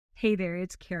Hey there,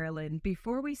 it's Carolyn.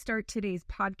 Before we start today's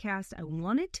podcast, I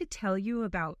wanted to tell you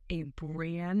about a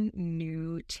brand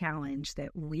new challenge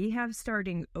that we have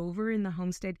starting over in the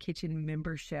Homestead Kitchen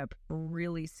membership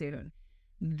really soon.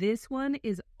 This one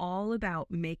is all about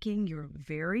making your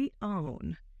very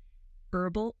own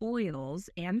herbal oils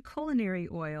and culinary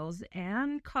oils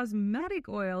and cosmetic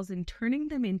oils and turning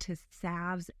them into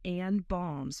salves and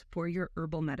balms for your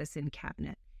herbal medicine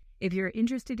cabinet. If you're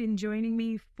interested in joining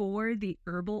me for the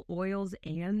Herbal Oils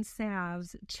and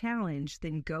Salves Challenge,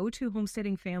 then go to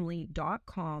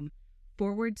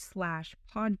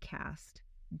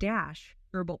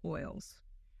homesteadingfamily.com/podcast-herbal oils.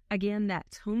 Again,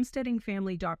 that's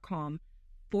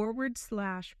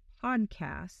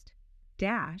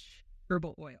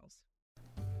homesteadingfamily.com/podcast-herbal oils.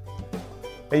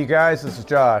 Hey you guys, this is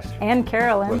Josh and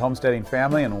Carolyn with Homesteading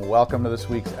Family, and welcome to this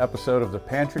week's episode of the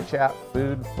Pantry Chat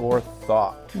Food for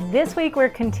Thought. This week we're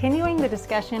continuing the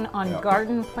discussion on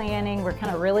garden planning. We're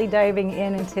kind of really diving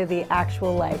into the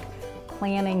actual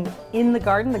planning in the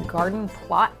garden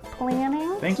plot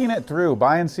planning. Thinking it through,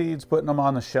 buying seeds, putting them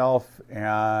on the shelf,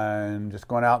 and just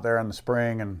going out there in the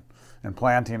spring and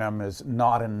planting them is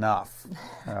not enough.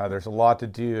 There's a lot to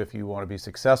do if you want to be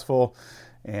successful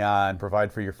and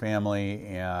provide for your family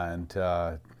and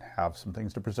have some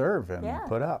things to preserve and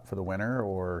put up for the winter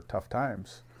or tough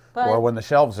times. Or when the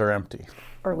shelves are empty.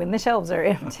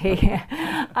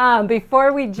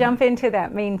 Before we jump into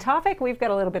that main topic, we've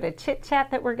got a little bit of chit-chat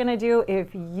that we're going to do.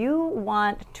 If you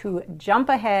want to jump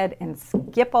ahead and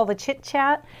skip all the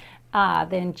chit-chat,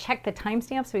 then check the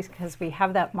timestamps because we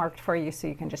have that marked for you so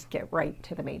you can just get right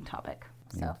to the main topic.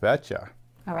 So. You betcha.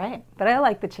 All right. But I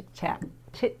like the chit-chat.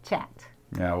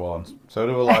 Yeah, well, so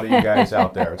do a lot of you guys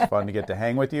out there. It's fun to get to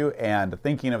hang with you. And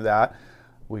thinking of that,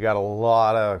 we got a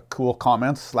lot of cool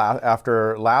comments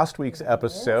after last week's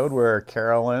episode where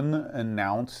Carolyn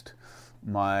announced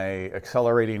my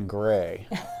accelerating gray.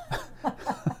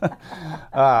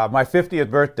 My 50th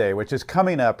birthday, which is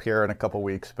coming up here in a couple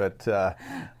weeks, but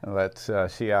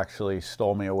she actually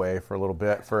stole me away for a little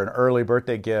bit for an early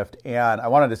birthday gift. And I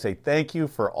wanted to say thank you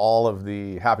for all of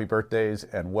the happy birthdays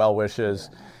and well wishes.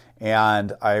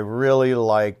 And I really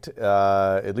liked,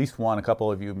 at least a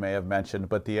couple of you may have mentioned,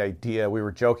 but the idea, we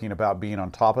were joking about being on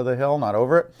top of the hill, not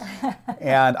over it.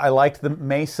 And I liked the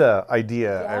mesa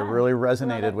idea. I really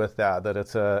resonated with that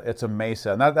it's a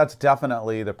mesa. And that's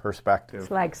definitely the perspective.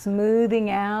 It's like smoothing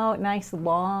out, nice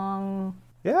long,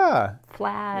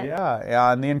 flat.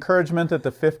 Yeah, and the encouragement that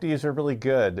the 50s are really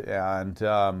good. And,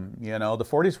 the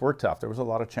 40s were tough. There was a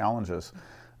lot of challenges.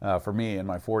 For me in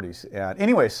my 40s. And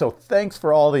anyway, so thanks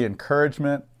for all the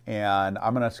encouragement, and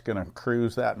I'm just going to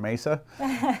cruise that mesa.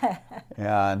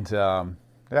 And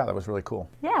that was really cool.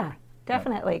 Yeah,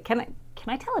 definitely. Can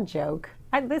I tell a joke?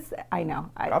 I know.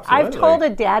 Absolutely. I've told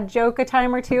a dad joke a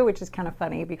time or two, which is kind of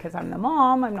funny because I'm the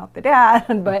mom, I'm not the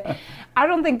dad. But I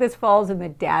don't think this falls in the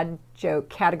dad joke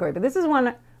category. But this is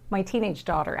one my teenage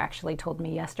daughter actually told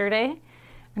me yesterday.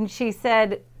 And she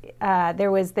said there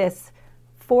was this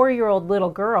 4-year-old little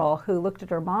girl who looked at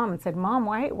her mom and said, "Mom,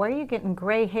 why are you getting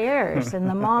gray hairs?" And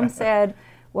the mom said,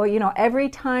 "Well, every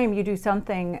time you do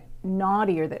something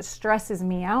naughty or that stresses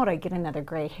me out, I get another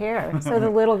gray hair." So the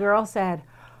little girl said,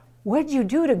 "What'd you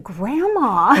do to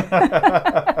Grandma?"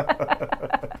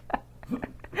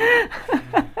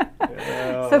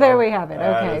 So there we have it.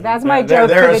 Okay, that's my joke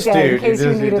for the day, in case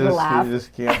you needed to laugh. You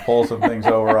just can't pull some things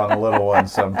over on the little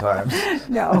ones sometimes.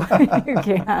 No, you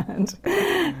can't.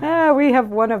 We have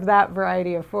one of that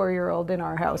variety of 4-year-old in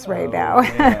our house right now.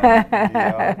 She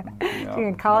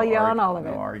can call you on all of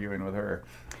it. No arguing with her.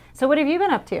 So what have you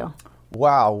been up to?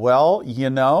 Wow, well,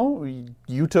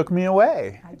 you took me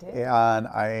away. I did. And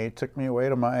I took me away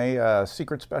to my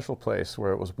secret special place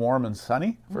where it was warm and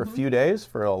sunny for a few days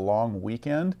for a long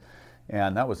weekend.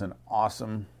 And that was an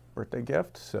awesome birthday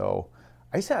gift. So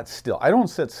I sat still. I don't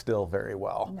sit still very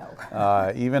well. No.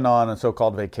 Even on a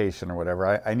so-called vacation or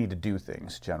whatever, I need to do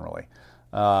things generally.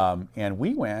 And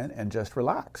we went and just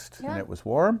relaxed. And it was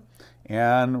warm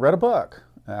and read a book.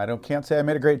 I can't say I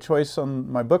made a great choice on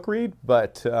my book read,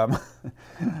 but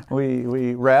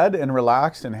we read and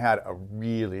relaxed and had a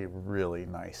really, really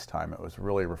nice time. It was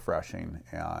really refreshing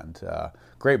and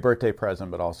great birthday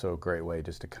present, but also a great way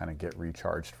just to kind of get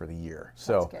recharged for the year.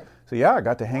 So yeah, I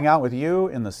got to hang out with you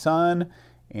in the sun,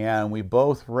 and we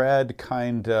both read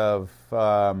kind of.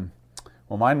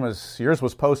 Yours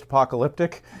was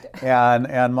post-apocalyptic,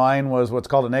 and mine was what's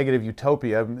called a negative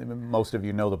utopia. Most of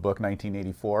you know the book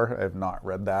 1984. I've not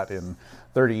read that in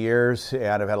 30 years,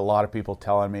 and I've had a lot of people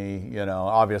telling me,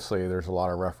 obviously there's a lot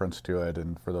of reference to it,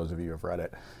 and for those of you who have read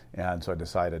it, And so I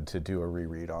decided to do a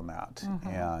reread on that.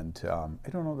 And I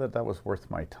don't know that was worth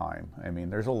my time. I mean,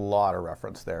 there's a lot of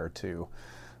reference there to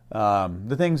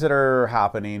the things that are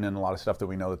happening and a lot of stuff that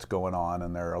we know that's going on,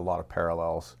 and there are a lot of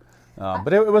parallels.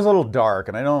 But it was a little dark,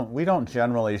 and we don't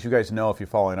generally, as you guys know if you're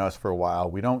following us for a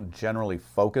while, we don't generally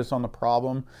focus on the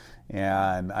problem.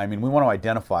 And I mean, we want to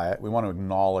identify it, we want to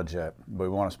acknowledge it, but we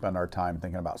want to spend our time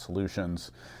thinking about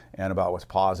solutions and about what's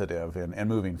positive and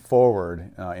moving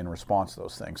forward in response to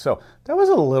those things. So that was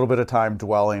a little bit of time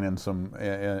dwelling in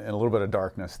a little bit of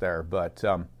darkness there, but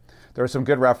there was some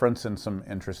good reference and some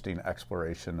interesting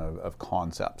exploration of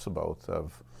concepts, both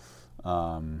of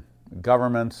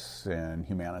governments and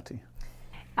humanity.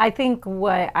 I think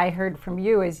what I heard from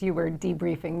you as you were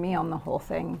debriefing me on the whole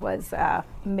thing was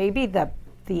maybe the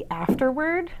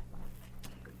afterward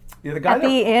at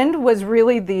the end was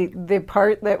really the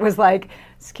part that was like,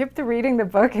 skip the reading the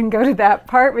book and go to that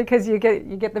part, because you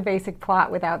get the basic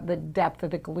plot without the depth of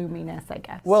the gloominess, I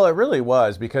guess. Well, it really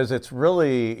was, because it's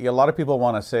really, a lot of people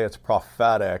want to say it's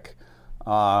prophetic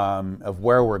of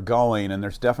where we're going, and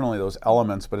there's definitely those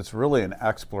elements, but it's really an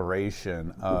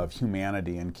exploration of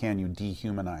humanity, and can you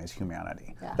dehumanize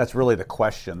humanity? Yeah. That's really the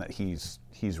question that he's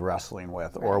wrestling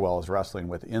with, right. Orwell is wrestling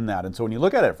with in that. And so when you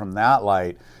look at it from that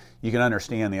light, you can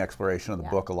understand the exploration of the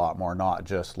book a lot more, not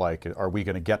just like, are we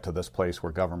going to get to this place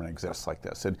where government exists like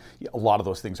this? And a lot of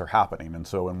those things are happening, and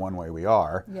so in one way we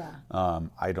are. Yeah.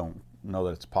 I don't know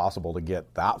that it's possible to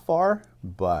get that far,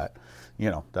 but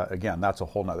again, that's a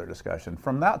whole nother discussion.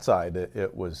 From that side,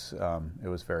 it was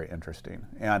very interesting,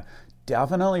 and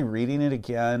definitely reading it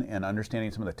again and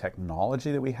understanding some of the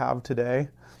technology that we have today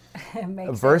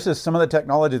versus sense. Some of the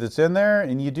technology that's in there,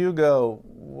 and you do go,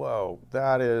 whoa,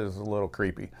 that is a little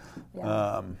creepy.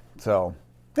 Yeah. So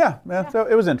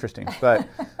it was interesting, but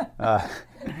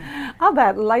all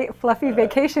that light, fluffy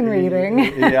vacation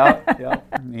reading.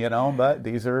 But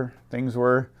these are things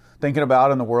we're thinking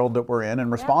about in the world that we're in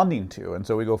and responding to, and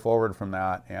so we go forward from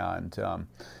that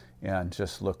and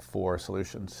just look for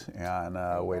solutions and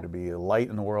a way to be light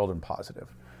in the world and positive.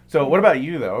 So what about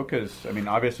you, though? Because, I mean,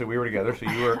 obviously we were together, so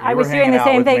you were I was doing the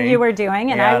same thing you were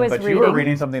doing, and I was reading. But you were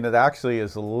reading something that actually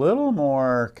is a little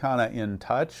more kind of in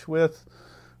touch with,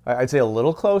 I'd say a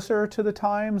little closer to the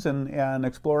times and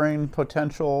exploring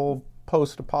potential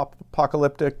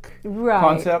post-apocalyptic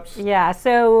concepts. Yeah,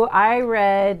 so I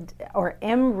read, or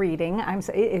am reading,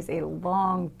 it is a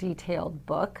long, detailed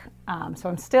book, so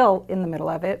I'm still in the middle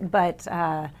of it, but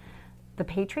The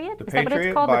Patriot? Is that what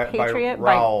it's called? The Patriot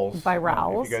by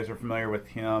Rawls. If you guys are familiar with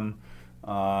him,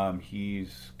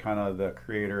 he's kind of the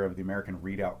creator of the American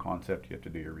Readout concept. You have to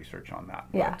do your research on that.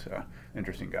 Yeah. But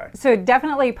interesting guy. So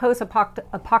definitely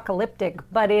post-apocalyptic,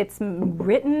 but it's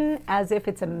written as if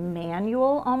it's a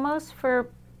manual almost so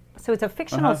it's a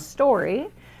fictional story,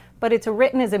 but it's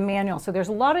written as a manual. So there's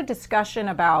a lot of discussion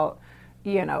about,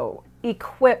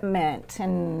 equipment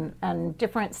and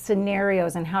different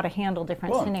scenarios and how to handle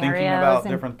different scenarios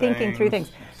and thinking through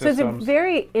things. Systems. So it's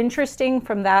very interesting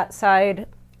from that side.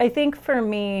 I think for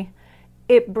me,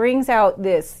 it brings out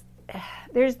there's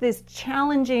this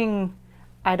challenging,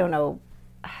 the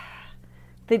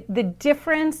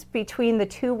difference between the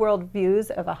two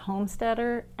worldviews of a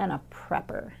homesteader and a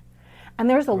prepper. And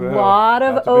there's a lot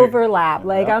of overlap.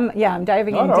 I'm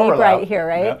diving in deep right here,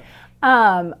 right?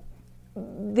 Yeah.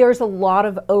 There's a lot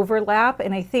of overlap,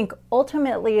 and I think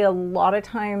ultimately a lot of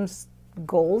times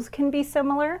goals can be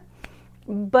similar,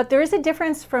 but there is a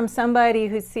difference from somebody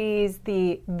who sees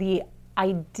the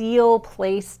ideal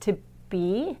place to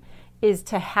be is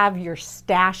to have your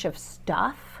stash of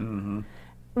stuff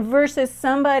versus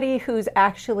somebody who's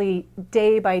actually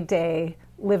day by day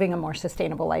living a more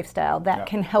sustainable lifestyle that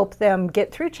can help them get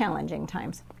through challenging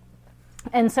times.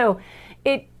 And so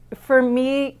for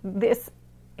me, this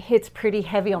hits pretty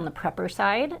heavy on the prepper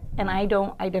side, and I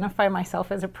don't identify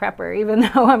myself as a prepper, even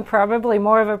though I'm probably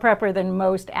more of a prepper than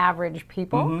most average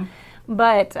people.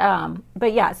 But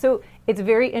yeah, so it's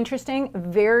very interesting,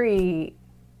 very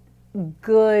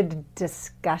good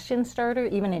discussion starter,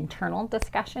 even internal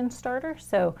discussion starter.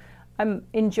 So I'm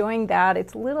enjoying that.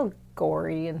 It's a little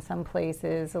gory in some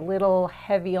places, a little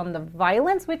heavy on the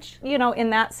violence, which, in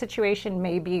that situation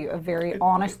may be a very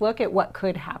honest look at what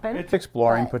could happen. It's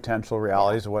exploring potential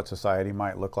realities of what society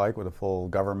might look like with a full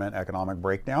government economic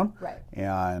breakdown. Right.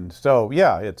 And so,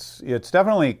 it's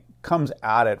definitely comes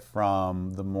at it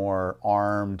from the more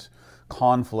armed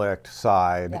conflict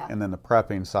side Yeah. and then the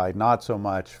prepping side, not so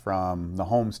much from the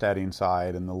homesteading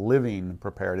side and the living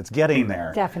prepared. It's getting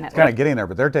there. Definitely. It's kind of getting there,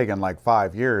 but they're taking like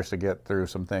 5 years to get through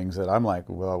some things that I'm like,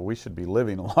 well, we should be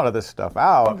living a lot of this stuff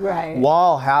out Right.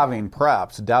 while having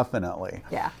preps, definitely.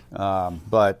 Yeah.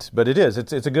 But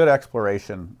it's a good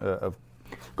exploration of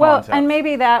Well, concepts. and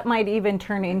maybe that might even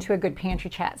turn into a good pantry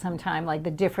chat sometime, like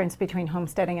the difference between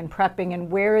homesteading and prepping and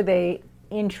where they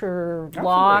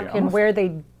interlock Absolutely. and where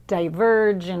they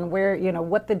diverge and where,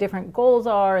 what the different goals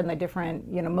are and the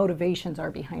different, motivations are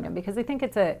behind them. Because I think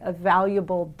it's a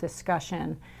valuable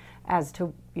discussion as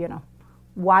to,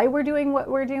 why we're doing what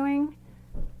we're doing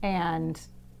and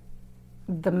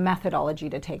the methodology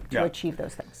to take to Yeah. achieve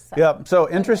those things. So. Yeah, so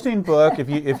interesting book.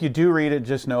 If you do read it,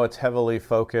 just know it's heavily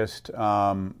focused,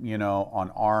 on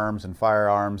arms and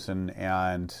firearms and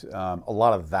a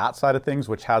lot of that side of things,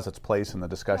 which has its place in the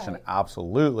discussion, Right.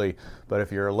 absolutely. But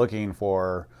if you're looking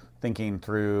for thinking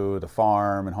through the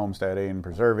farm and homesteading,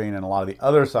 preserving, and a lot of the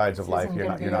other sides of life, isn't you're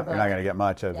gonna not be you're not, your you're not book. going to get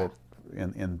much of Yeah. it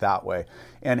in that way.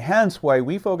 And hence why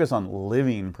we focus on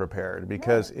living prepared,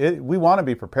 because we want to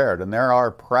be prepared, and there are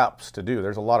preps to do.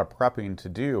 There's a lot of prepping to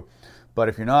do. But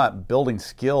if you're not building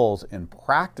skills and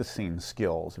practicing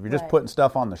skills, if you're just Right. putting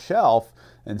stuff on the shelf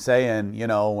and saying,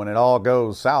 when it all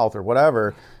goes south or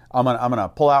whatever, I'm gonna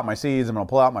pull out my seeds, I'm gonna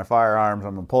pull out my firearms,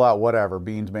 I'm gonna pull out whatever,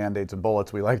 beans, band-aids, and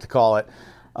bullets, we like to call it.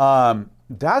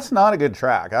 That's not a good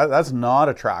track. That's not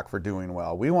a track for doing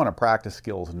well. We want to practice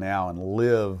skills now and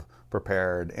live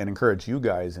prepared and encourage you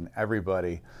guys and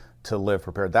everybody to live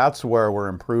prepared. That's where we're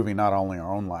improving not only our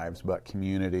own lives, but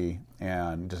community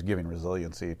and just giving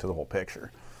resiliency to the whole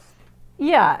picture.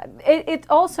 Yeah, it's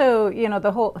also,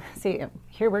 the whole, see,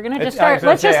 here we're going to just I was start,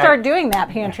 gonna let's just say, start doing that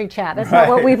pantry chat. That's not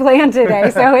what we planned today.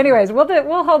 So anyways,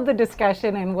 we'll hold the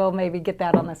discussion and we'll maybe get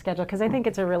that on the schedule because I think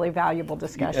it's a really valuable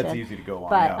discussion. It's easy to go on,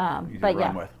 But, easy but to yeah.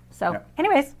 run with. So Yeah.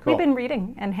 anyways, Cool. we've been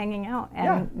reading and hanging out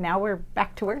and now we're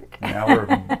back to work. Now we're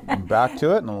back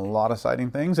to it and a lot of exciting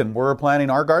things. And we're planting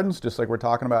our gardens just like we're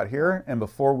talking about here. And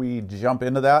before we jump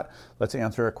into that, let's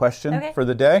answer a question for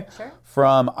the day. Sure.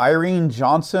 From Irene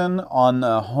Johnson on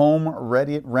the home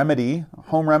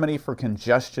remedy for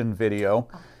congestion video.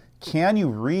 Can you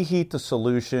reheat the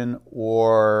solution,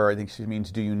 or I think she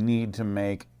means, do you need to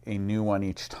make a new one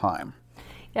each time?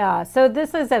 Yeah, so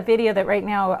this is a video that right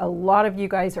now a lot of you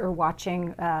guys are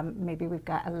watching. Maybe we've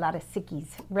got a lot of sickies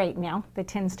right now that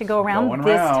tends to go around Going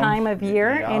this around. time of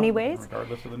year Yeah, anyways.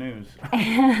 regardless of the news.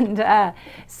 And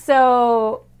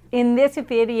so in this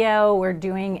video, we're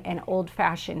doing an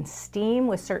old-fashioned steam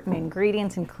with certain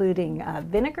ingredients, including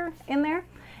vinegar in there.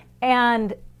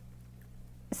 And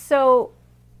so,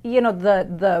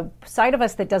 the side of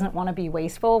us that doesn't want to be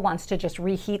wasteful wants to just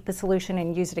reheat the solution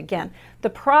and use it again. The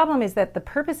problem is that the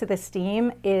purpose of the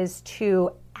steam is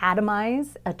to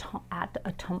atomize,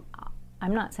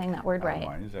 I'm not saying that word right.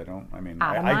 Atomize,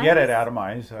 I get it,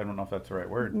 atomize. I don't know if that's the right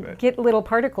word, but Get little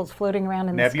particles floating around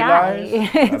in Nebulize? the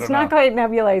sky. It's don't not know. quite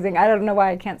nebulizing. I don't know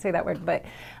why I can't say that word, but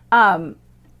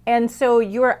and so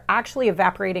you're actually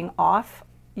evaporating off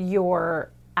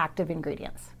your active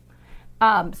ingredients.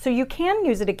 So you can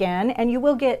use it again, and you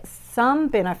will get some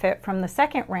benefit from the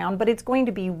second round, but it's going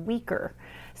to be weaker.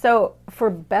 So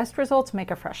for best results, make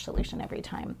a fresh solution every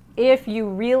time. If you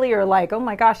really are like, oh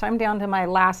my gosh, I'm down to my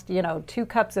last, 2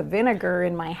 cups of vinegar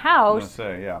in my house,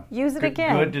 use it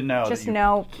again. Good to know Just that you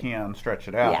know, can stretch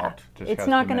it out. yeah, Just it's has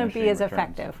not going to diminishing be as returns.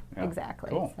 effective. Yeah. Exactly.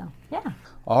 Cool. So, yeah.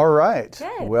 All right.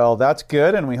 Good. Well, that's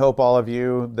good, and we hope all of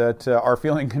you that are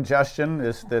feeling congestion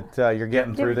is that you're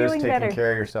getting through this, feeling taking better.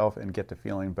 care of yourself, and get to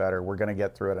feeling better. We're going to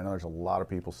get through it. I know there's a lot of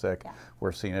people sick. Yeah.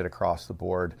 We're seeing it across the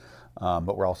board,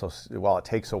 but we're also, while it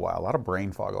takes a while, a lot of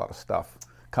brain fog, a lot of stuff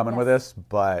coming with this,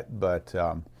 but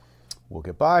we'll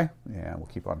get by, and we'll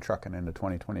keep on trucking into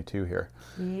 2022 here.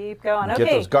 Keep going. Get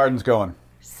Okay. those gardens going.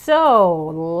 So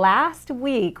last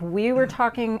week we were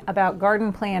talking about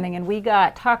garden planning, and we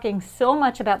got talking so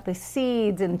much about the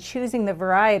seeds and choosing the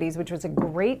varieties, which was a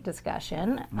great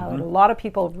discussion. A lot of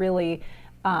people really,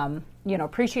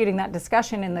 appreciating that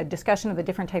discussion and the discussion of the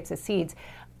different types of seeds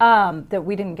that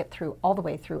we didn't get through all the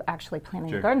way through actually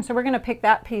planning the garden. So we're going to pick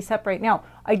that piece up right now.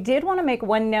 I did want to make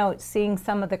one note, seeing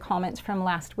some of the comments from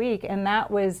last week, and that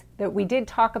was that we did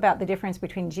talk about the difference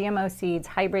between GMO seeds,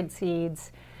 hybrid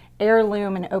seeds,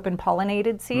 heirloom, and open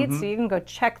pollinated seeds. So you can go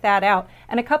check that out.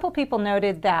 And a couple people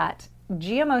noted that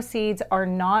GMO seeds are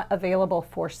not available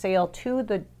for sale to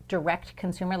the direct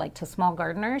consumer, like to small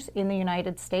gardeners in the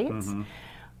United States.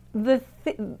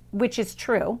 which is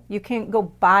true. You can't go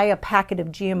buy a packet of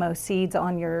GMO seeds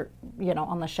on your,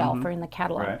 on the shelf or in the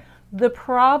catalog. Right. The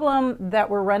problem that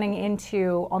we're running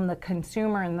into on the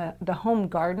consumer and the home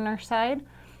gardener side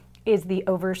is the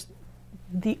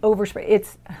overspray.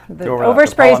 It's the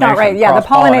overspray is not right. Yeah, the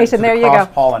pollination. There you go.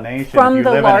 Cross-pollination. From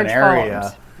the large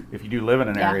farms. If you do live in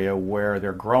an area where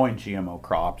they're growing GMO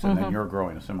crops and then you're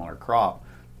growing a similar crop,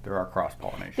 there are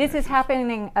cross-pollination. This is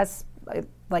happening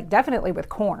definitely with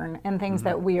corn and things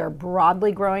that we are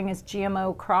broadly growing as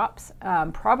GMO crops.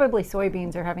 Probably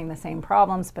soybeans are having the same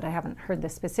problems, but I haven't heard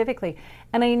this specifically.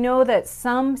 And I know that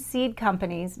some seed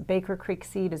companies, Baker Creek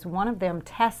Seed is one of them,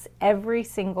 tests every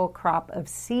single crop of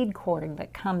seed corn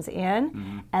that comes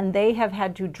in, and they have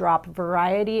had to drop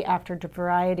variety after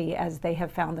variety as they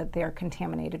have found that they are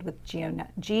contaminated with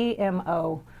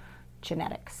GMO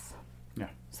genetics.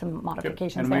 Some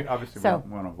modifications and there. We obviously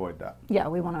want to avoid that. Yeah,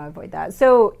 we want to avoid that.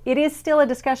 So it is still a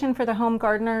discussion for the home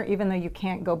gardener, even though you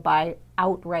can't go buy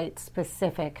outright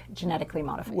specific genetically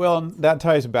modified. Well, that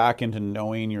ties back into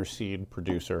knowing your seed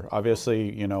producer.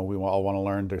 Obviously, we all want to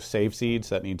learn to save seeds.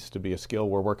 That needs to be a skill.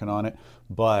 We're working on it.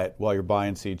 But while you're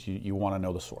buying seeds, you want to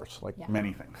know the source,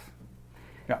 many things.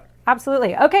 Yeah.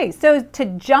 Absolutely. Okay, so to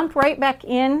jump right back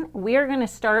in, we are going to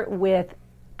start with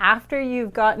after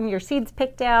you've gotten your seeds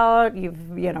picked out, you've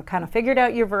kind of figured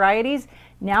out your varieties,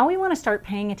 now we want to start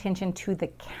paying attention to the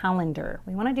calendar.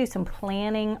 We want to do some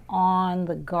planning on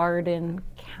the garden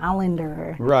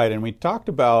calendar. Right, and we talked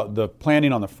about the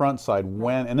planning on the front side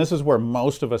and this is where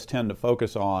most of us tend to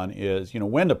focus on is,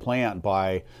 when to plant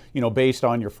by, based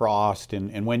on your frost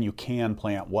and when you can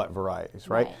plant what varieties,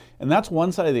 right? And that's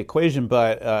one side of the equation,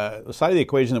 but the side of the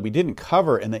equation that we didn't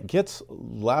cover and that gets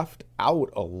left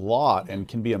out a lot and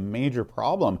can be a major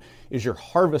problem is your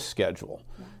harvest schedule.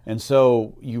 And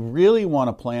so you really want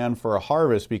to plan for a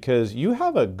harvest because you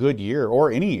have a good year,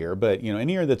 or any year, but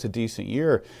any year that's a decent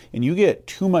year, and you get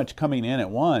too much coming in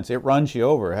at once, it runs you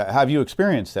over. Have you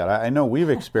experienced that? I know we've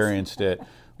experienced it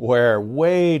where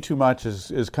way too much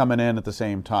is coming in at the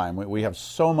same time. We have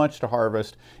so much to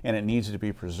harvest and it needs to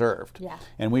be preserved. Yeah.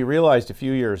 And we realized a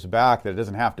few years back that it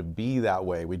doesn't have to be that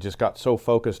way. We just got so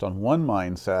focused on one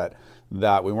mindset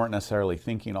that we weren't necessarily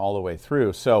thinking all the way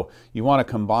through. So you want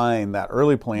to combine that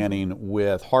early planning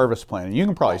with harvest planning. You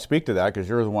can probably speak to that because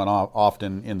you're the one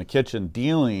often in the kitchen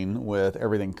dealing with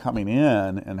everything coming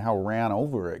in and how ran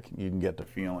over it you can get to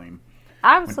feeling.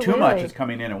 Absolutely. When too much is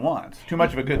coming in at once. Too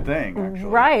much of a good thing, actually.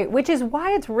 Right, which is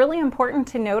why it's really important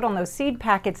to note on those seed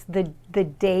packets the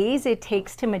days it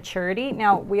takes to maturity.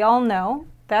 Now, we all know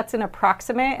that's an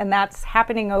approximate, and that's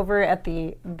happening over at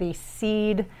the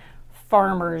seed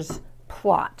farmer's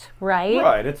plot, right?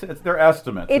 Right, it's their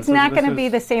estimates. It's not going to be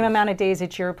the same amount of days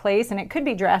at your place, and it could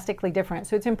be drastically different.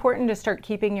 So it's important to start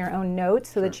keeping your own notes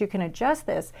so that you can adjust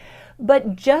this.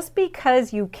 But just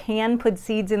because you can put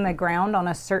seeds in the ground on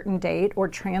a certain date or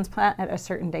transplant at a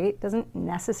certain date doesn't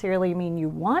necessarily mean you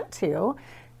want to,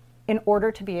 in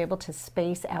order to be able to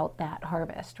space out that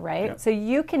harvest, right? Yep. So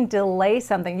you can delay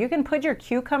something. You can put your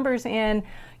cucumbers in,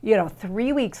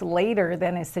 3 weeks later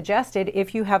than is suggested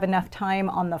if you have enough time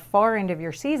on the far end of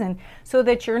your season so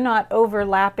that you're not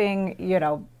overlapping,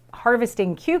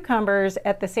 harvesting cucumbers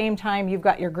at the same time you've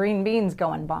got your green beans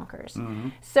going bonkers. Mm-hmm.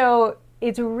 So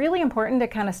it's really important to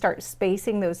kind of start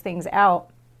spacing those things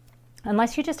out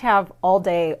unless you just have all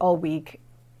day, all week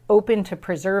open to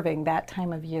preserving that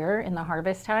time of year in the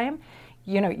harvest time.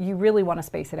 You really want to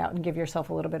space it out and give yourself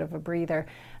a little bit of a breather.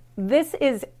 This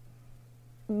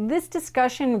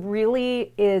discussion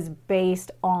really is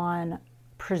based on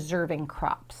preserving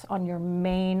crops on your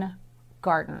main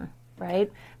garden, right?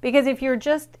 Because if you're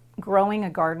just growing a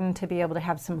garden to be able to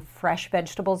have some fresh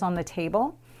vegetables on the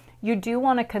table, you do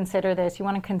want to consider this. You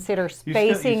want to consider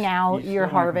spacing out your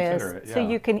harvest so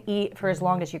you can eat for as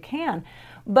long as you can.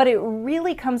 But it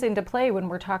really comes into play when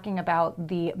we're talking about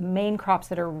the main crops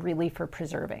that are really for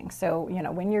preserving. So,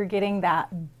 when you're getting that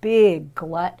big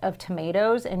glut of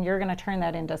tomatoes and you're going to turn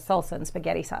that into salsa and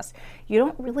spaghetti sauce, you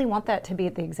don't really want that to be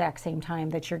at the exact same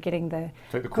time that you're getting the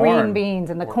green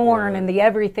beans and the corn and the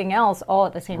everything else all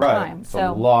at the same time. It's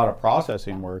a lot of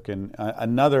processing work. And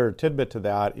another tidbit to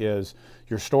that is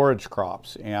your storage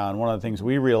crops. And one of the things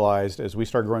we realized as we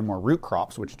started growing more root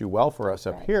crops, which do well for us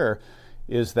up here,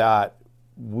 is that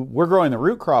we're growing the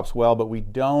root crops well, but we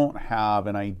don't have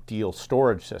an ideal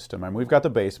storage system. And we've got the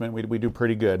basement, we do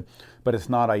pretty good, but it's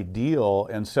not ideal.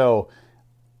 And so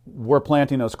we're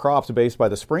planting those crops based by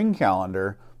the spring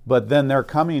calendar, but then they're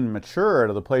coming mature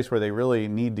to the place where they really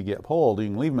need to get pulled. You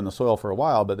can leave them in the soil for a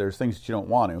while, but there's things that you don't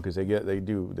want to because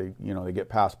they get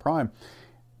past prime.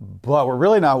 but we're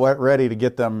really not ready to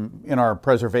get them in our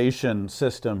preservation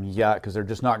system yet because they're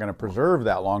just not going to preserve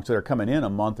that long. So they're coming in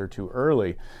a month or two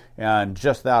early. And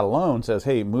just that alone says,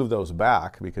 hey, move those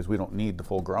back because we don't need the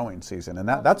full growing season. And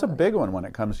that's a big one when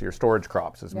it comes to your storage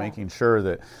crops, is making sure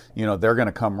that, they're going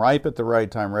to come ripe at the right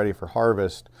time, ready for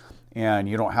harvest, and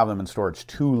you don't have them in storage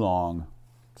too long,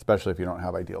 especially if you don't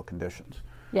have ideal conditions.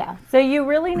 Yeah, so you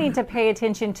really need to pay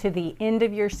attention to the end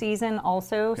of your season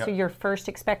also, so your first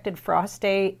expected frost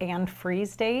date and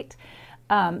freeze date,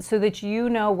 so that you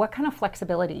know what kind of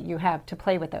flexibility you have to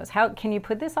play with those. How can you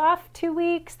put this off 2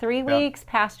 weeks, 3 weeks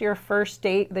past your first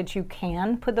date that you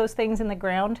can put those things in the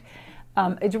ground?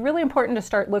 It's really important to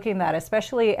start looking at that,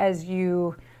 especially as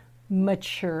you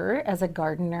mature as a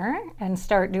gardener and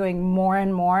start doing more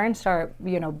and more and start,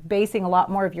 basing a lot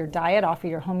more of your diet off of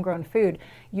your homegrown food.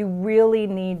 You really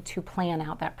need to plan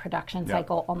out that production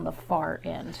cycle on the far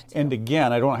end too. And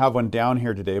again, I don't have one down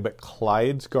here today, but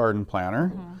Clyde's Garden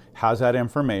Planner has that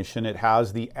information. It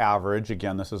has the average,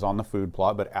 again, this is on the food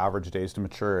plot, but average days to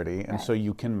maturity. And so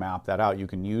you can map that out. You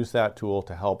can use that tool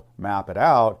to help map it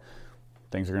out.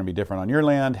 Things are going to be different on your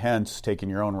land, hence taking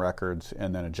your own records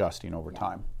and then adjusting over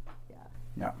time.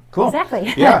 Yeah. Cool.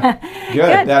 Exactly. Yeah.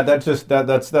 Good.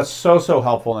 That's so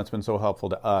helpful, and it's been so helpful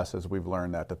to us as we've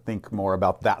learned that to think more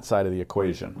about that side of the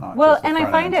equation. Well, and I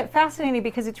find it fascinating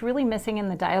because it's really missing in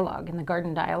the dialogue, in the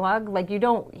garden dialogue. Like, you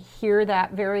don't hear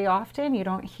that very often. You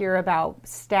don't hear about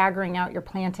staggering out your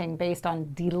planting based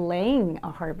on delaying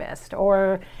a harvest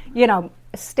or,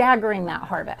 staggering that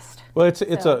harvest. Well,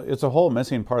 it's a whole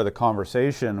missing part of the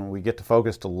conversation. We get to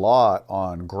focus a lot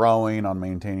on growing, on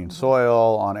maintaining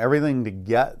soil, on everything to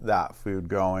get that food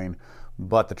going,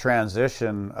 but the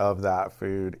transition of that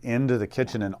food into the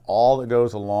kitchen and all that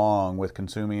goes along with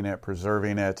consuming it,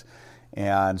 preserving it,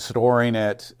 and storing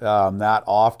it, that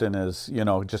often is,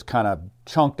 just kind of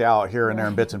chunked out here and there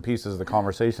in bits and pieces of the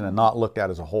conversation and not looked at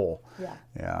as a whole.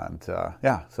 And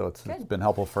so it's been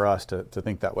helpful for us to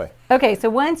think that way. Okay, so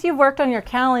once you've worked on your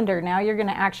calendar, now you're going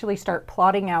to actually start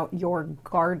plotting out your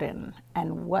garden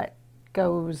and what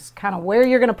goes, kind of where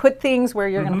you're going to put things, where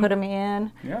you're going to put them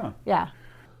in. Yeah.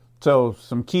 So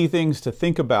some key things to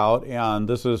think about, and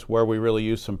this is where we really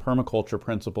use some permaculture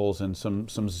principles and some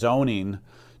zoning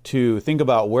to think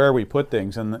about where we put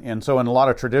things. And so in a lot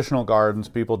of traditional gardens,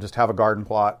 people just have a garden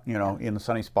plot, in the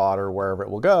sunny spot or wherever it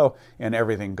will go, and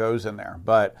everything goes in there.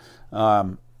 But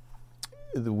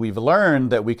we've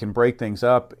learned that we can break things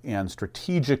up and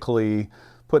strategically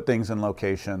put things in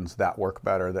locations that work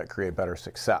better, that create better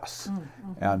success.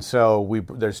 And so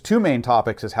there's two main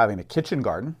topics: is having a kitchen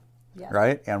garden,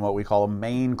 right? And what we call a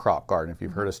main crop garden. If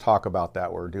you've heard us talk about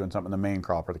that, we're doing something in the main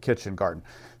crop or the kitchen garden.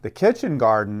 The kitchen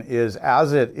garden is,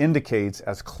 as it indicates,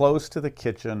 as close to the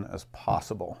kitchen as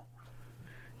possible.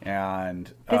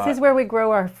 And this is where we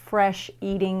grow our fresh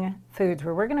eating foods,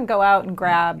 where we're going to go out and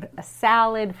grab a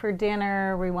salad for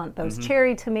dinner. We want those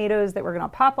cherry tomatoes that we're going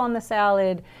to pop on the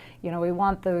salad. We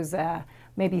want those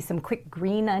maybe some quick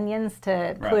green onions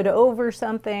to put over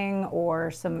something, or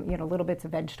some little bits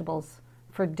of vegetables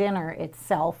for dinner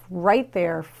itself, right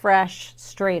there, fresh,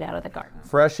 straight out of the garden.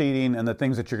 Fresh eating, and the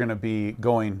things that you're going to be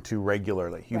going to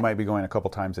regularly. You might be going a couple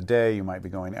times a day, you might be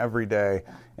going every day,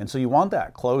 and so you want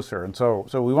that closer. And so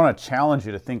we want to challenge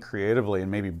you to think creatively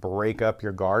and maybe break up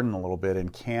your garden a little bit,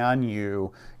 and can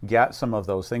you get some of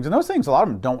those things? And those things, a lot of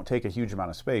them don't take a huge amount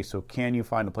of space, so can you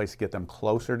find a place to get them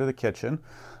closer to the kitchen?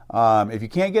 If you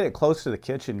can't get it close to the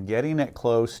kitchen, getting it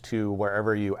close to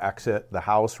wherever you exit the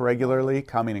house regularly,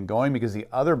 coming and going, because the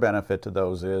other benefit to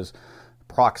those is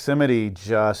proximity.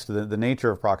 Just the nature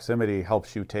of proximity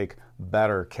helps you take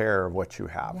better care of what you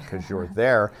have because you're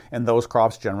there. And those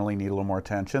crops generally need a little more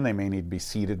attention. They may need to be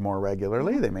seeded more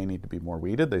regularly. They may need to be more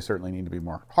weeded. They certainly need to be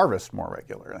harvested more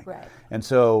regularly. And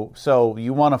so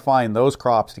you want to find those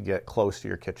crops to get close to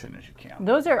your kitchen as you can.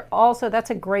 Those are also, that's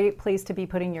a great place to be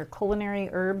putting your culinary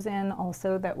herbs in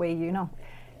also. That way,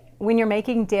 when you're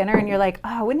making dinner and you're like,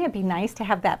 oh, wouldn't it be nice to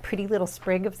have that pretty little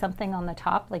sprig of something on the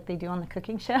top like they do on the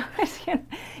cooking shows?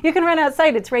 You can run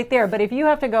outside, it's right there. But if you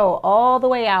have to go all the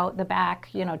way out the back,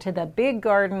 to the big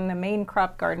garden, the main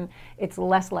crop garden, it's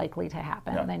less likely to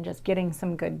happen than just getting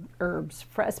some good herbs,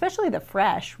 especially the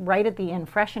fresh, right at the end,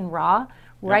 fresh and raw,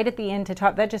 right at the end to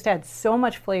top. That just adds so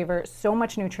much flavor, so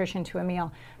much nutrition to a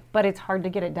meal. but it's hard to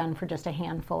get it done for just a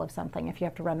handful of something if you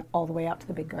have to run all the way out to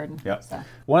the big garden. Yep. So.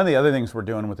 One of the other things we're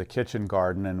doing with the kitchen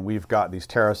garden, and we've got these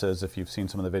terraces, if you've seen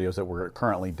some of the videos that we're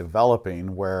currently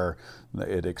developing where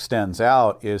it extends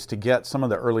out, is to get some of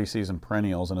the early season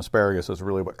perennials, and asparagus is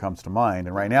really what comes to mind.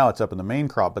 And right now it's up in the main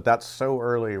crop, but that's so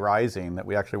early rising that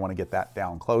we actually want to get that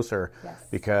down closer,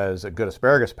 because a good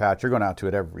asparagus patch, you're going out to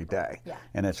it every day.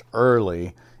 And it's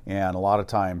early. And a lot of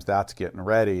times that's getting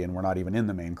ready, and we're not even in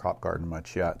the main crop garden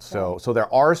much yet. So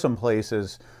there are some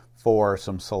places for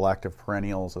some selective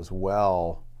perennials as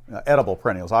well, edible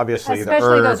perennials. Obviously,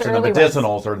 especially the herbs and the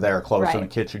medicinals are there close in a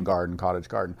kitchen garden, cottage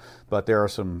garden. But there are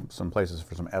some places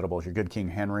for some edibles. Your good King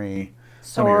Henry,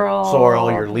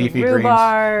 sorrel, your leafy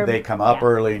rhubarb, greens, they come up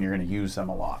early, and you're going to use them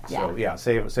a lot. So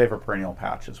save a perennial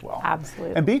patch as well.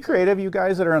 Absolutely. And be creative, you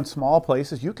guys that are in small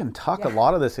places. You can tuck a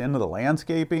lot of this into the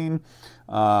landscaping.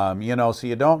 So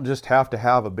you don't just have to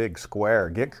have a big square.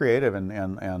 Get creative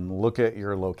and look at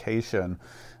your location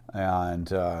and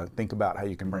think about how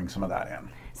you can bring some of that in.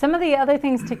 Some of the other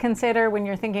things to consider when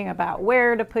you're thinking about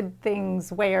where to put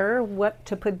things where, what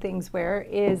to put things where,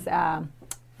 is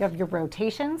you have your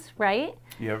rotations, right?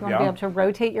 You want to be able to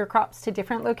rotate your crops to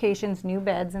different locations, new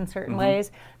beds in certain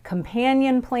ways.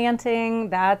 Companion planting,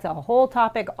 that's a whole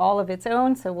topic all of its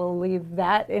own, so we'll leave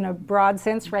that in a broad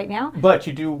sense right now. But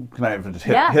you do, can I just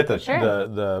hit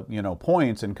the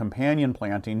points in companion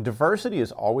planting? Diversity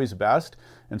is always best,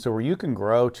 and so where you can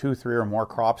grow 2, 3, or more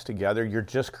crops together, you're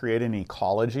just creating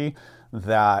ecology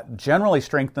that generally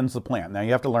strengthens the plant. Now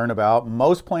you have to learn about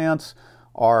most plants.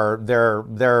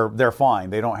 They're fine.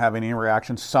 They don't have any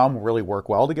reactions. Some really work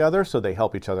well together, so they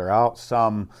help each other out.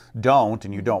 Some don't,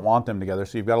 and you don't want them together.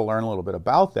 So you've got to learn a little bit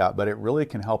about that. But it really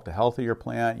can help the health of your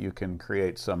plant. You can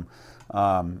create some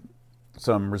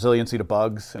resiliency to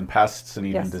bugs and pests and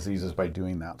even diseases by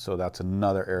doing that. So that's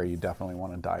another area you definitely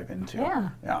want to dive into.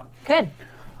 Yeah. Good.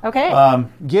 Okay.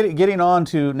 Getting on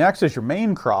to next is your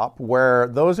main crop, where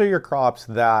those are your crops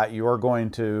that you're going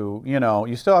to,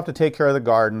 you still have to take care of the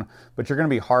garden, but you're going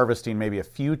to be harvesting maybe a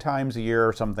few times a year,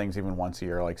 or some things even once a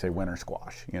year, like say winter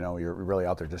squash. You're really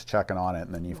out there just checking on it,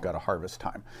 and then you've got a harvest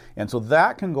time. And so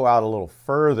that can go out a little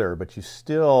further, but you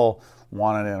still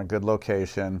want it in a good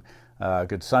location, a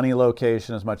good sunny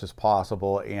location as much as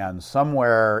possible, and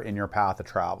somewhere in your path of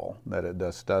travel that it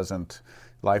just doesn't.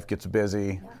 Life gets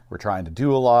busy, we're trying to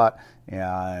do a lot,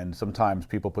 and sometimes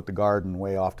people put the garden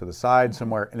way off to the side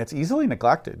somewhere, and it's easily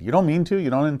neglected. You don't mean to,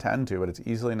 you don't intend to, but it's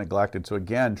easily neglected. So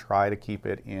again, try to keep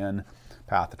it in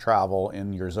path of travel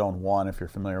in your zone 1 if you're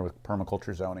familiar with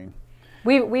permaculture zoning.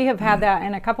 We have had that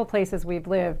in a couple places we've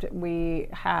lived. We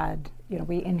had,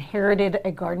 we inherited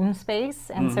a garden space.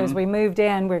 And so as we moved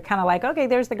in, we're kind of like, okay,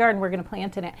 there's the garden, we're going to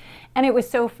plant in it. And it was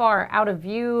so far out of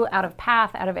view, out of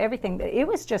path, out of everything, that it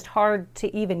was just hard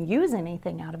to even use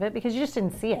anything out of it because you just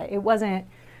didn't see it. It wasn't,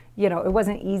 it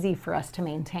wasn't easy for us to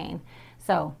maintain.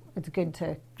 So it's good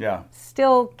to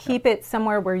still keep it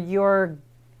somewhere where you're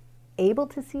able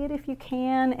to see it if you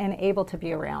can, and able to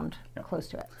be around close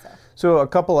to it. So a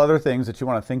couple other things that you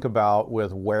want to think about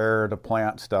with where to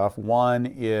plant stuff. One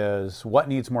is what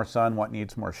needs more sun, what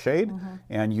needs more shade,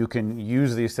 and you can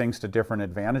use these things to different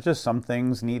advantages. Some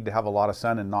things need to have a lot of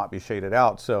sun and not be shaded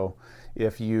out. So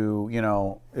if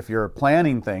if you're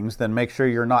planting things, then make sure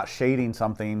you're not shading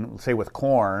something, say with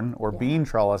corn or bean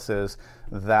trellises,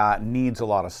 that needs a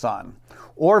lot of sun.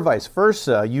 Or vice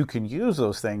versa, you can use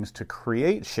those things to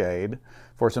create shade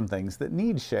for some things that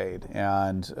need shade.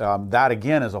 And that,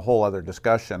 again, is a whole other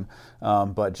discussion.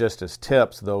 But just as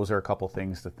tips, those are a couple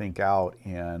things to think out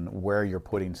in where you're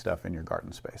putting stuff in your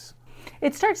garden space.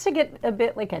 It starts to get a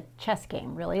bit like a chess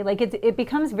game, really. Like it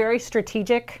becomes very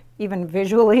strategic, even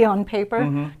visually on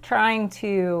paper, trying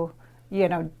to,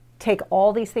 take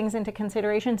all these things into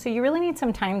consideration. So you really need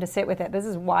some time to sit with it. This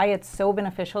is why it's so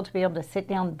beneficial to be able to sit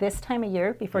down this time of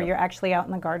year before you're actually out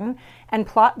in the garden and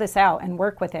plot this out and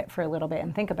work with it for a little bit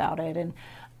and think about it. And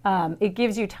it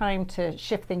gives you time to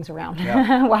shift things around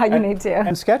while you need to.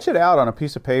 And sketch it out on a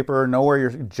piece of paper, know where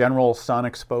your general sun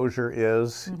exposure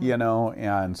is,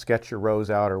 and sketch your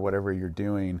rows out or whatever you're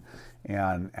doing,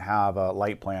 and have a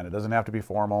light plan. It doesn't have to be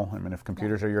formal. I mean, if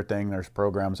computers are your thing, there's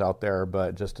programs out there,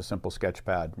 but just a simple sketch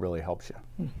pad really helps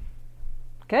you.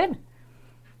 Good.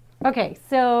 Okay,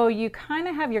 so you kind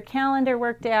of have your calendar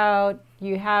worked out,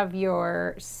 you have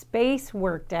your space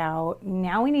worked out.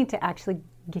 Now we need to actually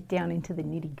get down into the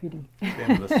nitty-gritty.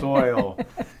 Into the soil.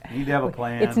 You need to have a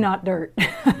plan. It's not dirt.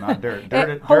 Not dirt.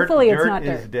 Hopefully it's not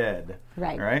dirt. Dirt is dead.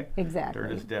 Right. Right? Exactly.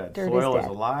 Dirt is dead. Dirt Soil is is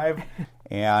alive.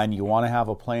 and you want to have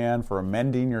a plan for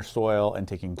amending your soil and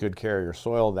taking good care of your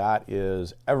soil. That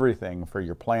is everything for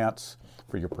your plants,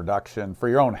 for your production, for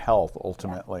your own health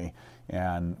ultimately,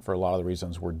 and for a lot of the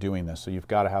reasons we're doing this. So you've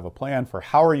got to have a plan for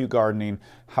how are you gardening,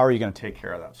 how are you going to take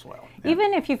care of that soil.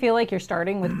 Even if you feel like you're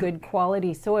starting with good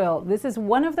quality soil, this is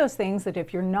one of those things that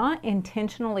if you're not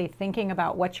intentionally thinking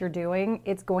about what you're doing,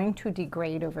 it's going to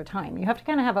degrade over time. You have to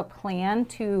kind of have a plan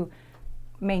to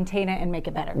maintain it and make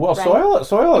it better. Well, right?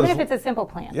 soil Even is, if it's a simple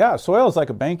plan. Yeah, soil is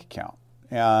like a bank account,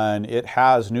 and it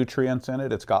has nutrients in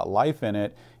it, it's got life in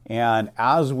it, and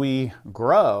as we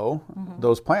grow,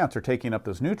 those plants are taking up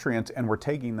those nutrients and we're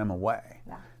taking them away.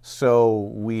 Yeah.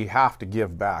 So we have to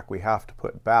give back, we have to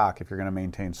put back if you're going to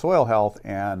maintain soil health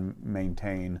and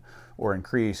maintain or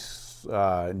increase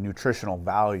nutritional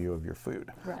value of your food.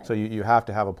 Right. So you have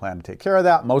to have a plan to take care of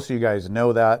that. Most of you guys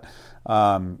know that.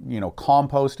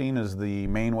 Composting is the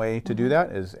main way to do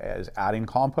that, is adding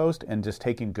compost and just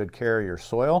taking good care of your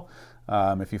soil.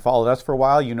 If you followed us for a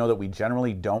while, you know that we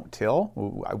generally don't till.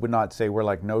 I would not say we're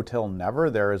like no till never.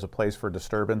 There is a place for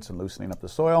disturbance and loosening up the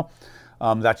soil.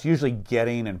 That's usually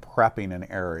getting and prepping an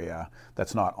area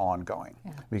that's not ongoing,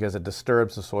 because it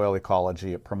disturbs the soil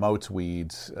ecology, it promotes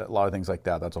weeds, a lot of things like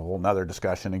that. That's a whole nother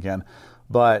discussion again.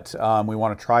 But we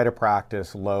want to try to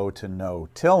practice low to no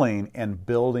tilling and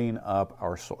building up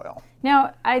our soil.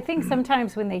 Now, I think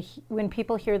sometimes when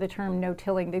people hear the term no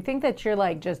tilling, they think that you're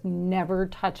like just never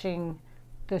touching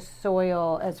the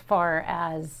soil as far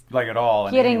as like at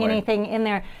all getting anything in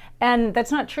there. And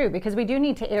that's not true, because we do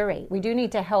need to aerate. We do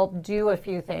need to help do a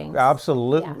few things.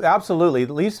 Absolutely, absolutely.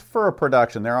 At least for a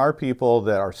production, there are people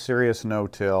that are serious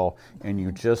no-till, and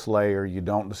you just layer. You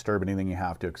don't disturb anything you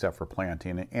have to, except for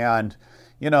planting. And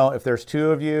if there's two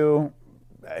of you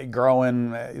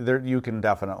growing, you can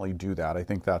definitely do that. I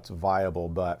think that's viable.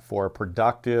 But for a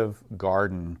productive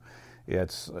garden,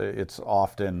 it's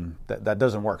often that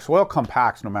doesn't work. Soil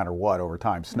compacts no matter what over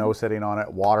time. Snow sitting on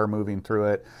it, water moving through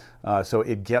it. So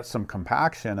it gets some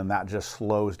compaction, and that just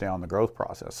slows down the growth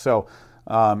process. So,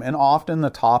 and often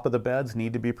the top of the beds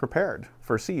need to be prepared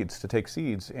for seeds, to take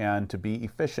seeds and to be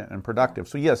efficient and productive.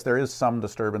 So yes, there is some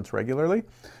disturbance regularly.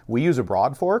 We use a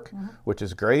broad fork, which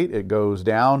is great. It goes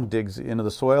down, digs into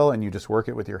the soil, and you just work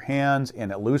it with your hands,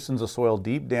 and it loosens the soil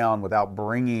deep down without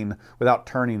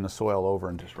turning the soil over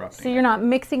and disrupting. So you're not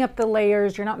mixing up the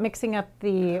layers, you're not mixing up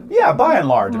the by and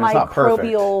large, it's not perfect.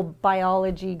 Microbial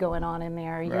biology going on in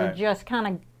there. You're just kind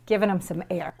of giving them some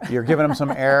air. You're giving them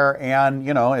some air, and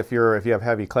if you have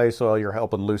heavy clay soil, you're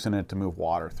helping loosen it to move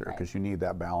water through, because you need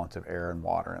that balance of air and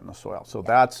water in the soil. So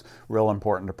that's real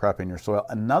important to prepping your soil.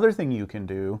 Another thing you can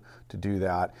do to do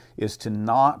that is to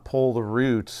not pull the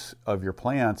roots of your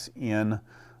plants in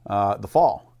the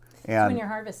fall. And when you're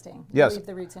harvesting, yes, leave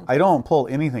the roots in. I don't pull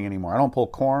anything anymore. I don't pull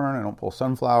corn. I don't pull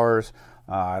sunflowers.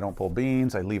 I don't pull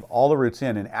beans. I leave all the roots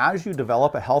in. And as you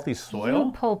develop a healthy soil,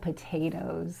 you pull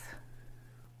potatoes.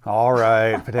 All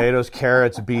right, potatoes,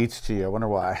 carrots, beets to you. I wonder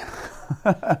why.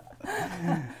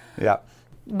 Yeah.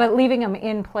 But leaving them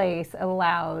in place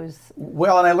allows...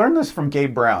 Well, and I learned this from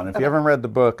Gabe Brown. If you haven't read the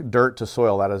book, Dirt to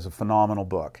Soil, that is a phenomenal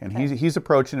book. And he's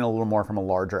approaching it a little more from a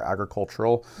larger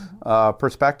agricultural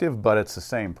perspective, but it's the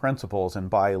same principles. And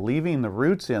by leaving the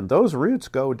roots in, those roots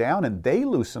go down and they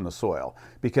loosen the soil,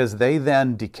 because they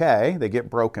then decay, they get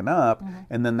broken up,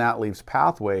 and then that leaves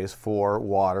pathways for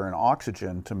water and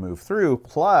oxygen to move through.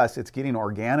 Plus, it's getting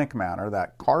organic matter,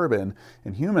 that carbon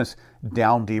and humus,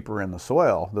 down deeper in the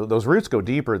soil. Those roots go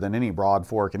deeper than any broad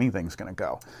fork anything's going to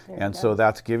go. And so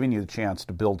that's giving you the chance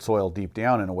to build soil deep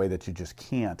down in a way that you just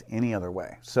can't any other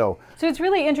way. So it's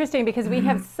really interesting, because we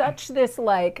have such this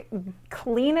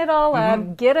clean it all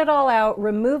up, get it all out,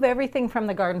 remove everything from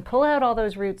the garden, pull out all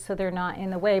those roots so they're not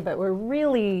in the way, but we're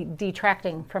really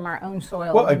detracting from our own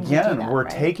soil. Well, again, we're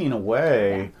taking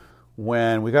away...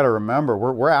 When we got to remember,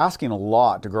 we're asking a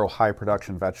lot to grow high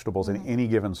production vegetables in any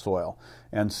given soil.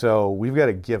 And so we've got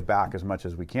to give back as much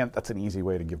as we can. That's an easy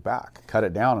way to give back. Cut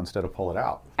it down instead of pull it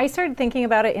out. I started thinking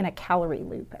about it in a calorie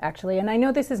loop, actually. And I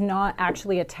know this is not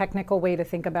actually a technical way to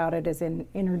think about it as in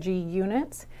energy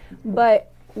units,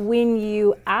 but when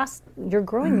you're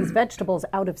growing these vegetables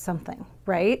out of something,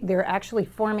 right? They're actually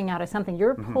forming out of something.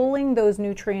 You're pulling those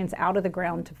nutrients out of the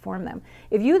ground to form them.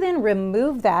 If you then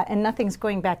remove that and nothing's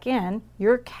going back in,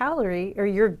 your calorie or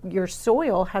your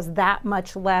soil has that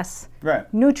much less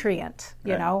nutrient.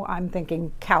 You know, I'm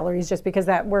thinking calories just because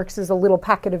that works as a little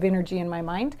packet of energy in my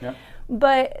mind. Yep.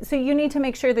 But so you need to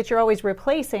make sure that you're always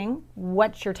replacing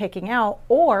what you're taking out,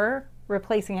 or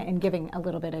replacing it and giving a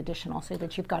little bit additional so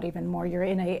that you've got even more. You're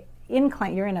in a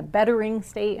incline, you're in a bettering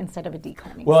state instead of a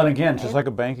declining Well, state, and again, right? just like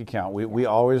a bank account, we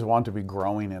always want to be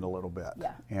growing it a little bit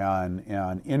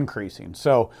and increasing.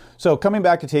 So coming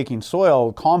back to taking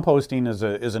soil, composting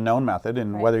is a known method,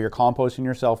 and whether you're composting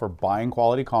yourself or buying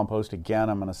quality compost, again,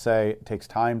 I'm going to say it takes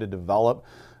time to develop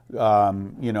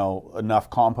enough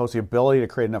compost, the ability to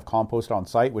create enough compost on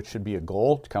site, which should be a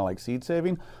goal, kind of like seed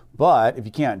saving. But if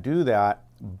you can't do that,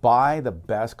 buy the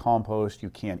best compost you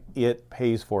can. It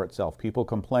pays for itself. People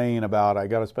complain about, I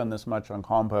got to spend this much on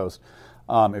compost.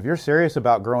 If you're serious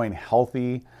about growing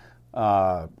healthy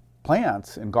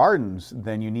plants and gardens,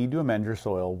 then you need to amend your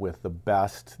soil with the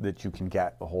best that you can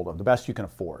get a hold of, the best you can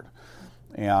afford.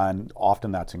 And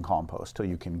often that's in compost till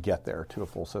you can get there to a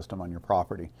full system on your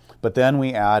property. But then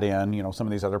we add in, some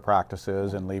of these other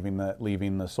practices and leaving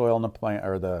the soil in the plant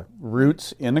or the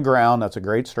roots in the ground. That's a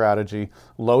great strategy.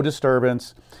 Low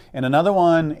disturbance. And another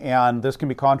one, and this can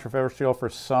be controversial for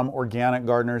some organic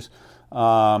gardeners,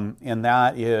 and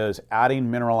that is adding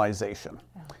mineralization.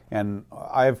 And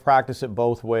I've practiced it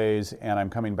both ways, and I'm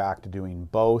coming back to doing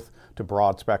both, to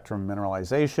broad spectrum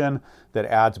mineralization that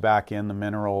adds back in the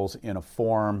minerals in a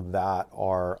form that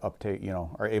are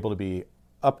able to be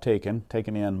taken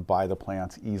in by the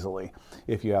plants easily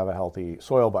if you have a healthy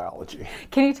soil biology.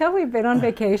 Can you tell we've been on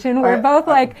vacation? We're both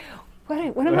like,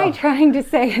 what am I trying to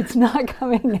say? It's not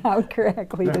coming out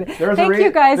correctly today. Thank you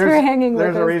guys for hanging with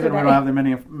us. There's a reason today. we don't have the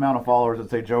many amount of followers that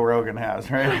say Joe Rogan has,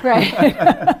 right? Right.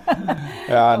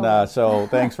 And so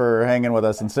thanks for hanging with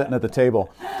us and sitting at the table.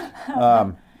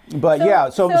 So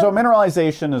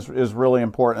mineralization is really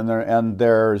important, and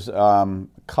there's a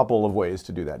couple of ways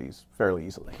to do that fairly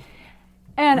easily.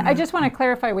 And I just want to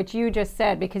clarify what you just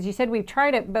said, because you said we've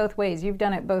tried it both ways. You've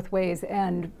done it both ways,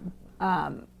 and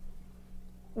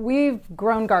we've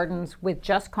grown gardens with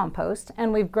just compost,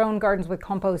 and we've grown gardens with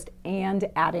compost and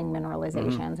adding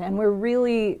mineralizations. And we're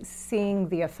really seeing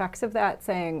the effects of that,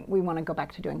 saying we want to go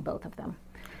back to doing both of them.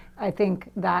 I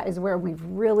think that is where we've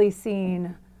really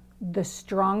seen the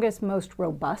strongest, most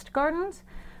robust gardens.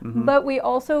 But we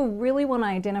also really want to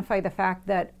identify the fact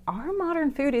that our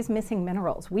modern food is missing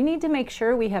minerals. We need to make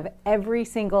sure we have every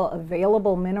single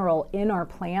available mineral in our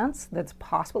plants that's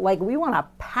possible. Like, we want to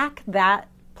pack that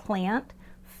plant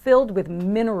filled with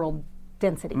mineral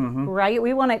density, right?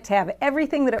 We want it to have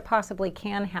everything that it possibly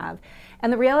can have.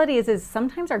 And the reality is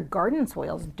sometimes our garden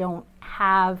soils don't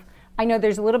have, I know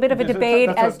there's a little bit of a debate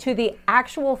as to the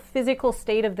actual physical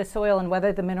state of the soil and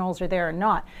whether the minerals are there or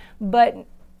not. But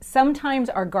sometimes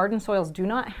our garden soils do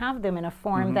not have them in a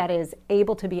form that is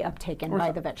able to be uptaken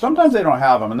by the vegetables. Sometimes they don't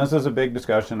have them, and this is a big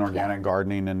discussion in organic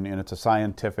gardening, and it's a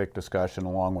scientific discussion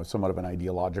along with somewhat of an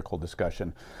ideological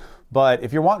discussion. But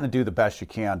if you're wanting to do the best you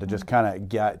can to just kind of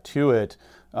get to it,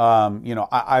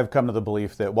 I've come to the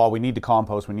belief that while we need to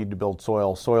compost, we need to build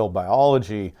soil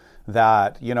biology,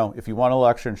 that, if you want a little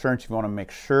extra insurance, if you want to make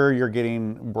sure you're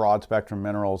getting broad spectrum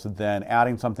minerals, then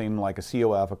adding something like a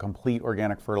COF, a complete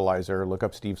organic fertilizer, look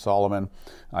up Steve Solomon.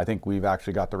 I think we've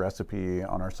actually got the recipe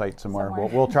on our site somewhere.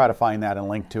 We'll try to find that and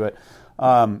link to it.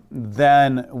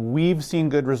 Then we've seen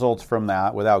good results from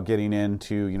that without getting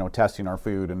into, testing our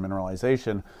food and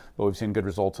mineralization, but we've seen good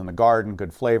results in the garden,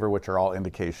 good flavor, which are all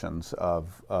indications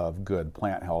of good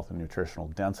plant health and nutritional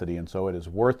density. And so it is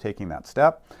worth taking that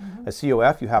step. A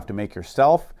COF you have to make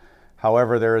yourself.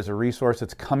 However, there is a resource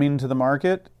that's coming to the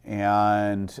market,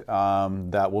 and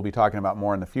that we'll be talking about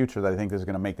more in the future, that I think is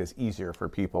going to make this easier for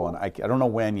people. And I don't know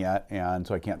when yet, and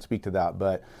so I can't speak to that,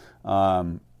 but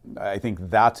I think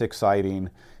that's exciting.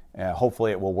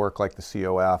 Hopefully it will work like the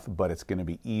COF, but it's going to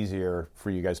be easier for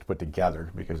you guys to put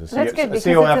together, because a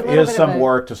COF is some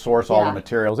work to source all the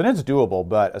materials, and it's doable,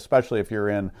 but especially if you're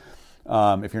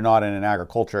not in an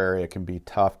agriculture area, it can be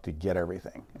tough to get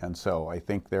everything. And so I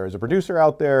think there is a producer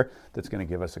out there that's going to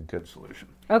give us a good solution.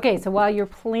 Okay, so while you're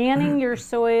planning your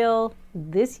soil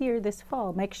this year, this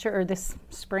fall, make sure, this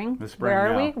spring, where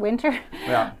are we? Winter?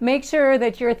 Yeah. Make sure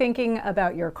that you're thinking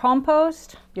about your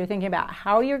compost, you're thinking about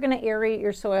how you're going to aerate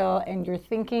your soil, and you're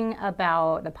thinking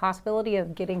about the possibility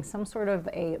of getting some sort of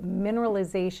a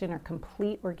mineralization or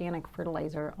complete organic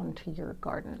fertilizer onto your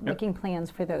garden, making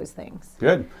plans for those things.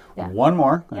 Good. Yeah. One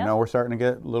more. I know we're starting to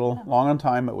get a little long on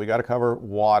time, but we got to cover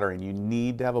watering. You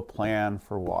need to have a plan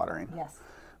for watering. Yes.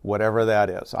 Whatever that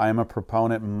is. I am a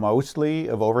proponent mostly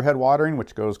of overhead watering,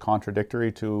 which goes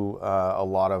contradictory to a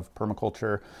lot of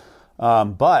permaculture.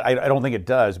 But I don't think it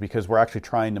does, because we're actually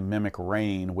trying to mimic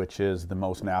rain, which is the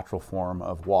most natural form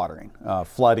of watering.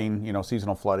 Flooding,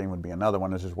 seasonal flooding would be another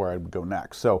one. This is where I would go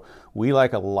next. So we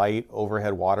like a light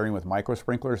overhead watering with micro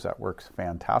sprinklers. That works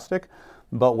fantastic.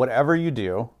 But whatever you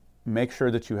do, make sure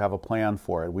that you have a plan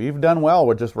for it. We've done well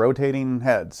with just rotating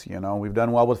heads. We've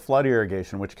done well with flood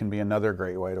irrigation, which can be another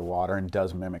great way to water and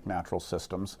does mimic natural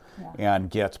systems and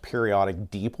gets periodic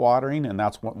deep watering. And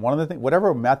that's one of the things,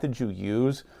 whatever method you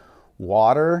use,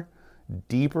 water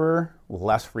deeper,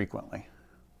 less frequently.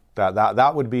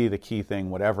 That would be the key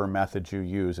thing. Whatever method you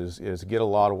use is get a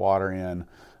lot of water in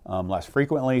less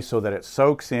frequently so that it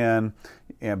soaks in,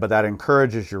 but that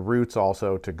encourages your roots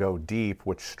also to go deep,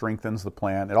 which strengthens the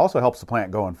plant. It also helps the plant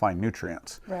go and find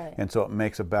nutrients. Right. And so it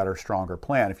makes a better, stronger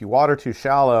plant. If you water too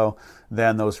shallow,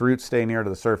 then those roots stay near to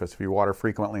the surface. If you water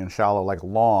frequently and shallow like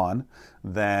lawn,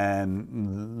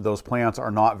 then those plants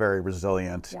are not very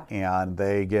resilient and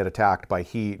they get attacked by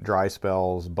heat, dry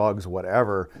spells, bugs,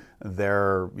 whatever.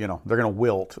 They're going to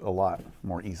wilt a lot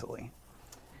more easily.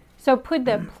 So put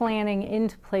the planning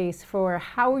into place for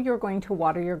how you're going to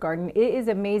water your garden. It is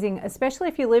amazing, especially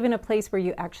if you live in a place where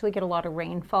you actually get a lot of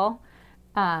rainfall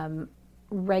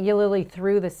regularly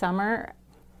through the summer.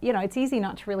 It's easy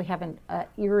not to really have an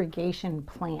irrigation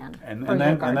plan. And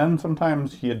then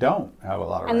sometimes you don't have a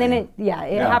lot of rain. And then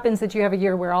it happens that you have a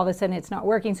year where all of a sudden it's not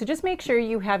working. So just make sure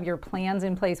you have your plans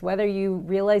in place, whether you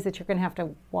realize that you're going to have to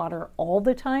water all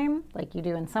the time, like you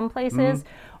do in some places,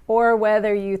 or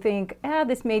whether you think,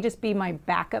 this may just be my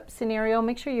backup scenario.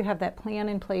 Make sure you have that plan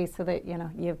in place so that,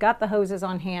 you've got the hoses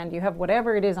on hand, you have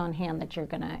whatever it is on hand that you're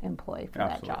going to employ for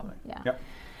that job. Yeah. Yep.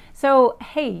 So,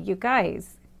 hey, you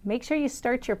guys, make sure you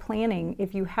start your planning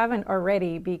if you haven't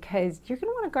already, because you're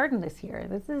going to want to garden this year.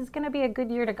 This is going to be a good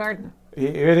year to garden.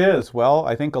 It is. Well,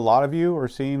 I think a lot of you are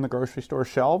seeing the grocery store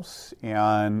shelves,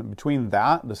 and between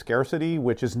that, the scarcity,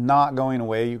 which is not going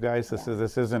away, you guys.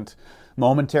 This isn't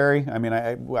momentary. I mean,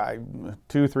 I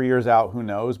 2-3 years out, who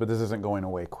knows? But this isn't going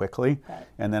away quickly. Right.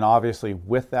 And then obviously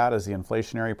with that, as the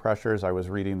inflationary pressures, I was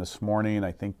reading this morning,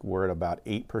 I think we're at about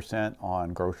 8%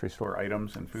 on grocery store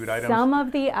items and food items. Some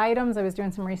of the items, I was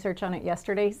doing some research on it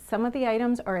yesterday, some of the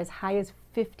items are as high as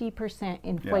 50%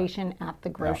 inflation at the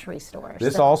grocery store.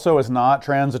 This also is not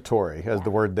transitory, as the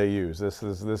word they use. This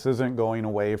isn't going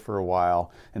away for a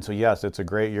while. And so yes, it's a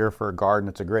great year for a garden.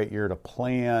 It's a great year to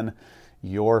plan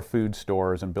your food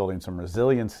stores and building some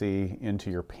resiliency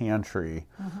into your pantry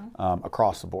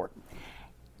across the board.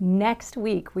 Next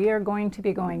week, we are going to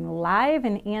be going live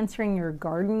and answering your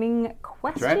gardening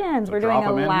questions. Right. So we're doing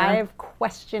a live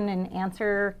question and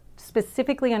answer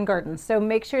specifically on gardens. So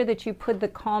make sure that you put the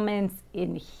comments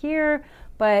in here,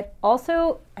 but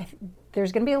also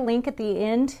there's going to be a link at the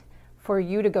end for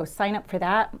you to go sign up for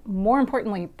that. More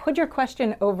importantly, put your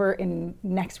question over in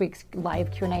next week's live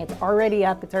Q&A. It's already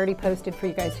up. It's already posted for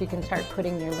you guys, so you can start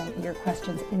putting your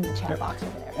questions in the chat box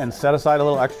over there. And set aside a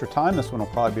little extra time. This one will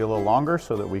probably be a little longer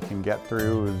so that we can get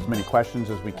through as many questions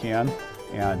as we can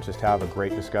and just have a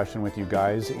great discussion with you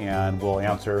guys. And we'll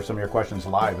answer some of your questions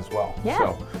live as well.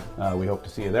 Yeah. So we hope to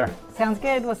see you there. Sounds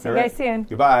good. We'll see you guys soon.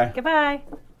 Goodbye. Goodbye.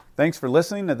 Thanks for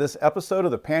listening to this episode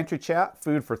of the Pantry Chat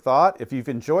Food for Thought. If you've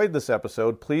enjoyed this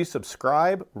episode, please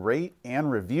subscribe, rate, and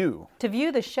review. To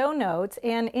view the show notes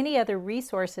and any other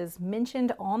resources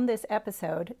mentioned on this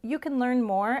episode, you can learn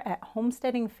more at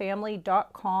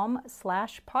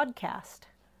homesteadingfamily.com/podcast.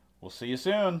 We'll see you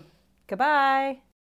soon. Goodbye.